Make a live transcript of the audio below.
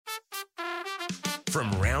from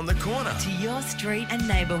round the corner. To your street and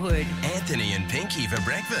neighbourhood. Anthony and Pinky for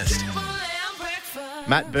breakfast.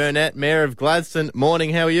 Matt Burnett, Mayor of Gladstone.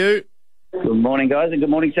 Morning, how are you? Good morning, guys, and good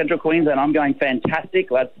morning, Central Queensland. I'm going fantastic.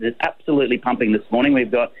 Gladstone is absolutely pumping this morning. We've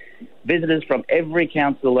got visitors from every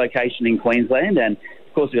council location in Queensland, and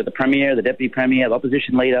of course we've got the Premier, the Deputy Premier, the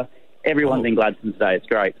Opposition Leader. Everyone's in Gladstone today. It's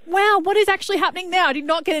great. Wow, what is actually happening now? I did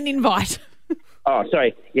not get an invite. Oh,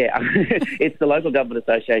 sorry. Yeah, it's the Local Government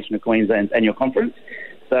Association of Queensland's annual conference.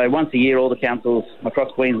 So once a year, all the councils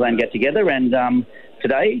across Queensland get together, and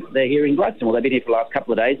today they're here in Gladstone. Well, they've been here for the last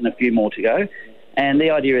couple of days and a few more to go. And the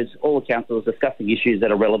idea is all the councils discussing issues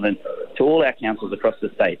that are relevant to all our councils across the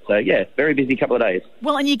state. So, yeah, very busy couple of days.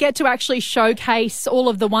 Well, and you get to actually showcase all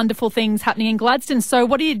of the wonderful things happening in Gladstone. So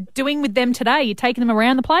what are you doing with them today? You taking them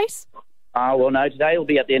around the place? Well, no, today we'll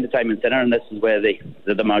be at the Entertainment Centre, and this is where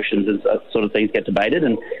the motions and sort of things get debated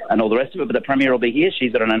and all the rest of it. But the Premier will be here.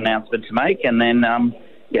 She's got an announcement to make. And then,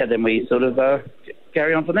 then we sort of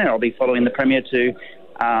carry on from there. I'll be following the Premier to...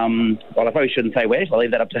 well, I probably shouldn't say where. I'll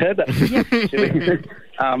leave that up to her. But,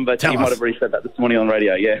 but she might have already said that this morning on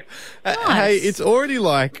radio, yeah. Nice. Hey, it's already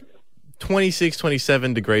like 26,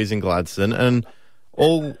 27 degrees in Gladstone, and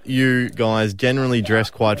all you guys generally dress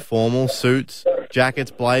quite formal, suits,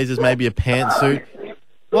 jackets, blazers, maybe a pantsuit.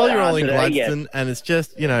 While you're all in Gladstone, and it's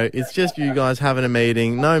just you guys having a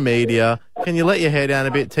meeting, no media. Can you let your hair down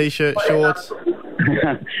a bit, T-shirt, shorts?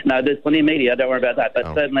 No, there's plenty of media. Don't worry about that.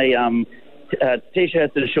 But certainly...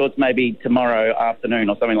 T-shirts and shorts maybe tomorrow afternoon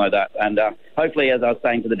or something like that. And hopefully, as I was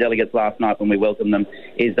saying to the delegates last night when we welcomed them,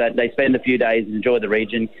 is that they spend a few days, enjoy the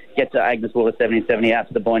region, get to Agnes Water 7070 out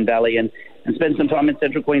to the Boyne Valley and spend some time in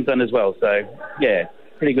Central Queensland as well. So, yeah,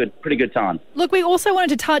 pretty good time. Look, we also wanted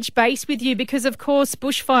to touch base with you because, of course,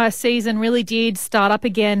 bushfire season really did start up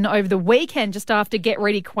again over the weekend just after Get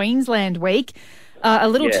Ready Queensland Week. A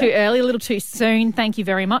little too early, a little too soon. Thank you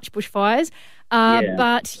very much, bushfires.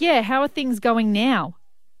 But, how are things going now?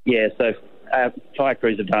 Yeah, so fire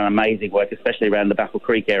crews have done amazing work, especially around the Baffle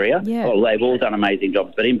Creek area. Yeah. Well, they've all done amazing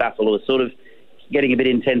jobs, but in Baffle it was sort of getting a bit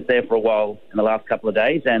intense there for a while in the last couple of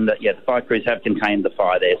days, and, the fire crews have contained the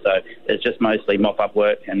fire there, so there's just mostly mop-up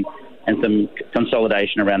work and some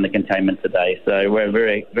consolidation around the containment today. So we're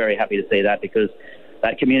very, very happy to see that because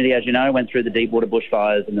that community, as you know, went through the Deepwater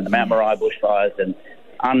bushfires and then the Mount Moriah bushfires and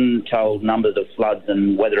untold numbers of floods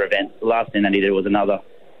and weather events. The last thing they needed was another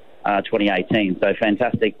 2018. So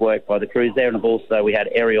fantastic work by the crews there. And also we had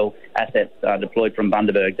aerial assets deployed from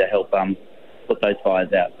Bundaberg to help put those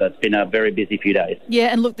fires out. So it's been a very busy few days. Yeah,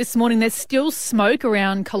 and look, this morning there's still smoke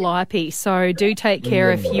around Calliope. So do take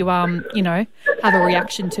care if you, have a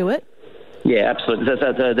reaction to it. Yeah, absolutely.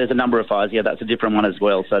 There's a number of fires. Yeah, that's a different one as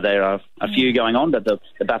well. So there are a few going on, but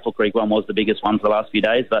the Baffle Creek one was the biggest one for the last few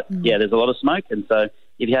days. But, there's a lot of smoke. And so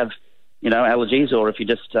if you have, allergies or if you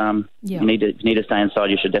just you need to stay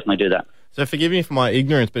inside, you should definitely do that. So forgive me for my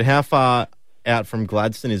ignorance, but how far out from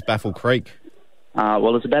Gladstone is Baffle Creek?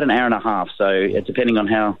 Well, it's about an hour and a half. So depending on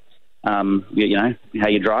how, how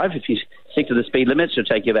you drive. If you stick to the speed limits, it'll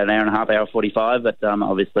take you about an hour and a half, hour 45. But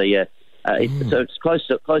obviously, it's close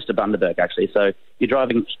to Bundaberg, actually. So you're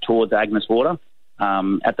driving towards Agnes Water.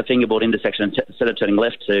 At the Fingerboard intersection, instead of turning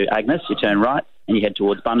left to Agnes, you turn right and you head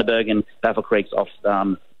towards Bundaberg, and Baffle Creek's off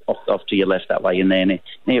to your left that way in there,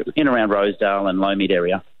 in around Rosedale and Lowmead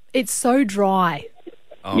area. It's so dry.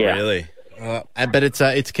 Oh, yeah. Really? But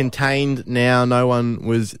it's contained now. No one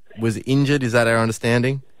was injured. Is that our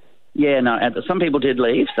understanding? Yeah, no. Some people did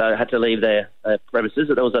leave, so had to leave their premises.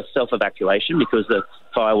 There was a self-evacuation because the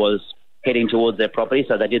fire was heading towards their property,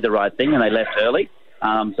 so they did the right thing and they left early.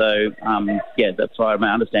 That's why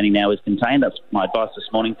my understanding now is contained. That's my advice this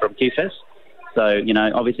morning from QFES. So,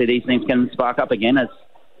 obviously these things can spark up again. It's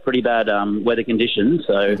pretty bad weather conditions,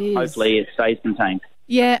 so hopefully it stays contained.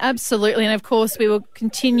 Yeah, absolutely. And, of course, we will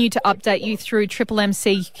continue to update you through Triple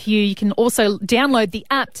MCQ. You can also download the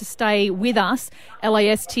app to stay with us,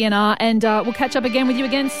 LASTNR, and we'll catch up again with you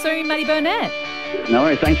again soon, Matty Burnett. No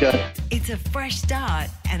worries. Thanks, guys. It's a fresh start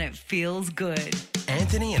and it feels good.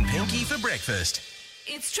 Anthony and Pinky for breakfast.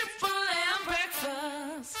 It's Triple M breakfast.